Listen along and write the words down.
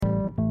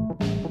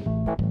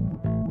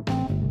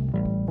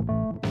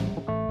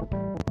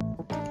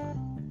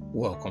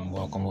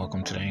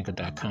Welcome to the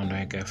Anchor.com, the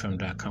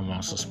AnchorFM.com,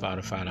 also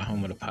Spotify, the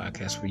home of the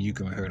podcast where you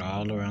can be heard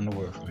all around the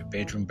world from your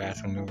bedroom,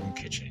 bathroom, living room,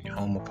 kitchen, your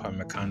home,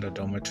 apartment, condo,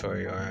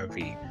 dormitory, or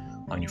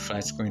RV, on your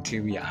flat screen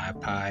TV, your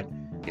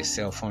iPod, your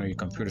cell phone, or your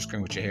computer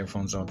screen with your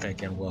headphones on.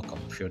 Thank you and welcome.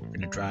 If you're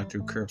in a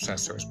drive-through, curbside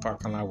service,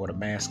 parking lot with a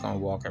mask on,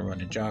 walking,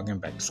 running, jogging,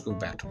 back to school,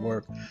 back to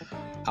work,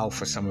 out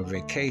for summer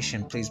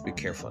vacation, please be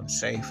careful and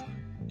safe.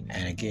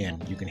 And again,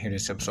 you can hear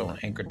this episode on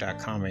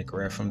Anchor.com,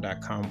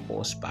 AnchorFM.com,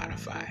 or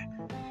Spotify,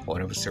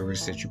 whatever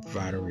service that your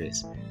provider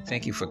is.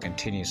 Thank you for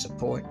continued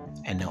support,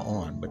 and now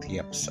on with the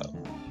episode.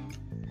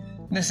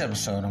 In this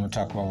episode, I'm going to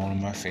talk about one of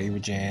my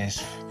favorite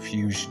jazz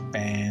fusion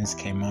bands.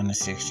 Came out in the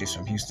 60s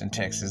from Houston,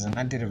 Texas, and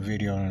I did a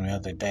video on them the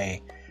other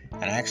day.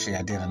 And actually,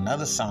 I did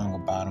another song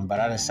about them, but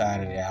I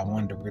decided that I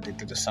wanted to really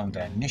do the song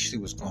that I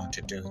initially was going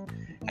to do,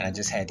 and I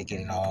just had to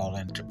get it all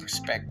into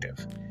perspective.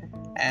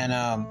 And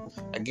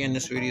again,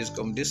 this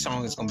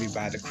song is going to be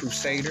by the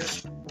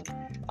Crusaders.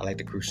 I like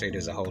the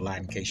Crusaders a whole lot,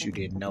 in case you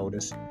didn't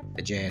notice,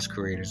 the jazz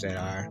creators that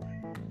are.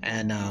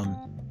 And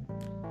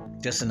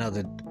just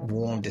another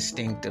warm,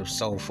 distinctive,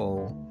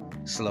 soulful,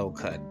 slow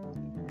cut.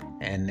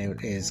 And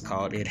it is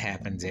called It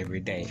Happens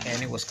Every Day.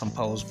 And it was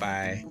composed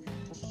by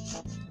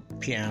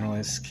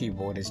pianist,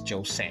 keyboardist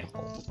Joe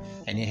Sample.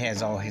 And it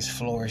has all his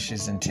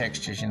flourishes and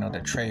textures,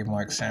 the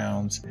trademark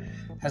sounds.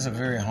 Has a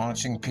very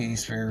haunting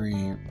piece,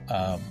 very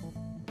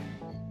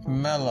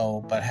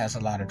mellow, but has a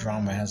lot of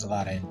drama, has a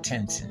lot of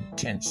intensity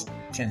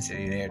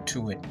there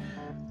to it.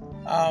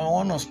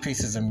 One of those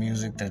pieces of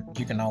music that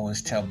you can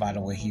always tell by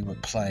the way he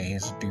would play,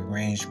 the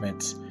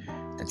arrangements,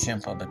 the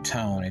tempo, the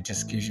tone. It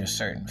just gives you a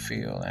certain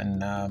feel.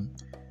 And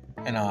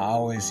I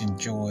always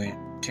enjoyed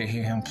to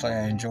hear him play.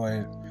 I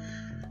enjoyed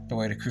the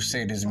way the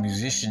Crusaders'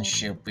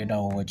 musicianship,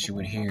 what you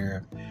would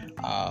hear,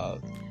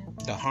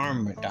 the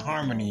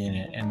harmony in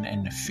it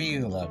and the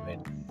feel of it.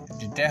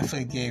 It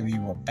definitely gave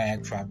you a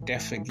backdrop,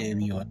 definitely gave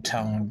you a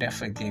tone,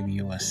 definitely gave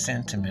you a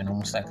sentiment,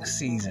 almost like a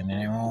season in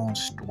their own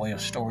way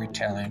of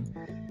storytelling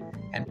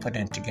and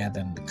putting it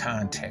together in the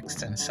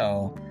context. And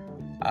so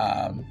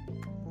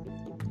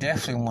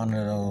definitely one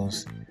of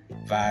those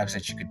vibes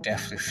that you could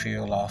definitely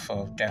feel off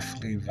of,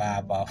 definitely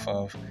vibe off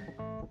of,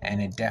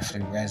 and it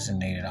definitely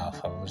resonated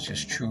off of. It was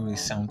just truly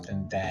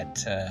something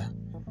that,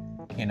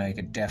 you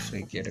could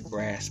definitely get a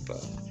grasp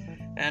of.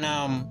 And,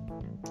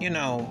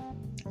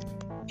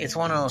 it's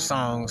one of those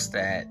songs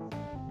that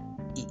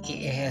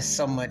it has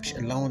so much,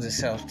 it loans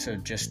itself to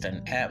just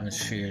an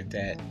atmosphere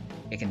that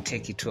it can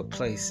take you to a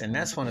place. And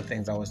that's one of the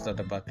things I always thought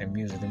about their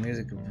music. The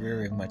music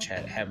very much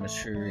had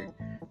atmospheric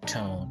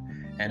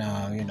tone. And,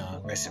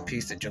 rest in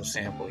peace to Joe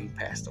Sample. He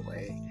passed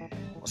away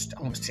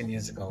almost 10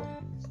 years ago.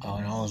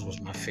 And always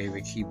was my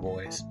favorite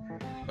keyboardist.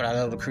 But I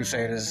love the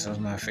Crusaders. It was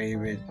my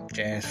favorite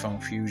jazz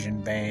funk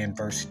fusion band,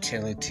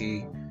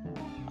 versatility,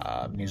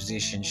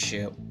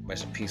 musicianship.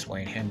 Rest in peace,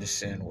 Wayne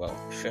Henderson,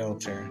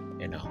 Filter,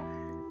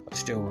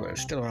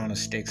 still around the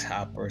sticks,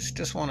 Hopper. It's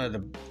just one of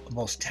the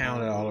most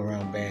talented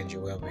all-around bands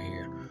you'll ever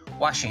hear.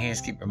 Wash your hands,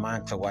 keep your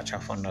mind clear, watch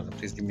out for another.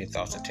 Please give me your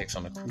thoughts and takes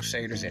on the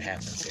Crusaders. It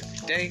Happens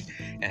Every Day,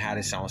 and how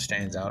this song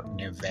stands out in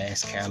their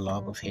vast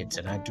catalog of hits.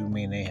 And I do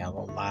mean they have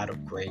a lot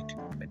of great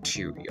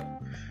material.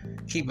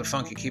 Keep it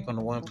funky, keep on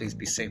the one. Please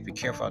be safe, be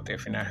careful out there.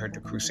 If you're not heard the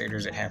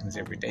Crusaders, It Happens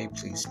Every Day,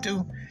 please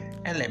do.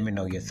 And let me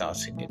know your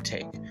thoughts and your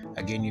take.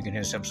 Again, you can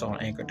hear this episode on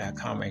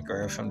Anchor.com,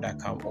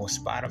 AnchorFM.com, or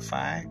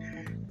Spotify.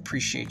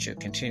 Appreciate your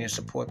continued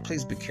support.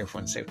 Please be careful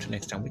and safe. Till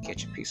next time we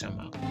catch you. Peace. I'm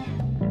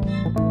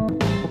out.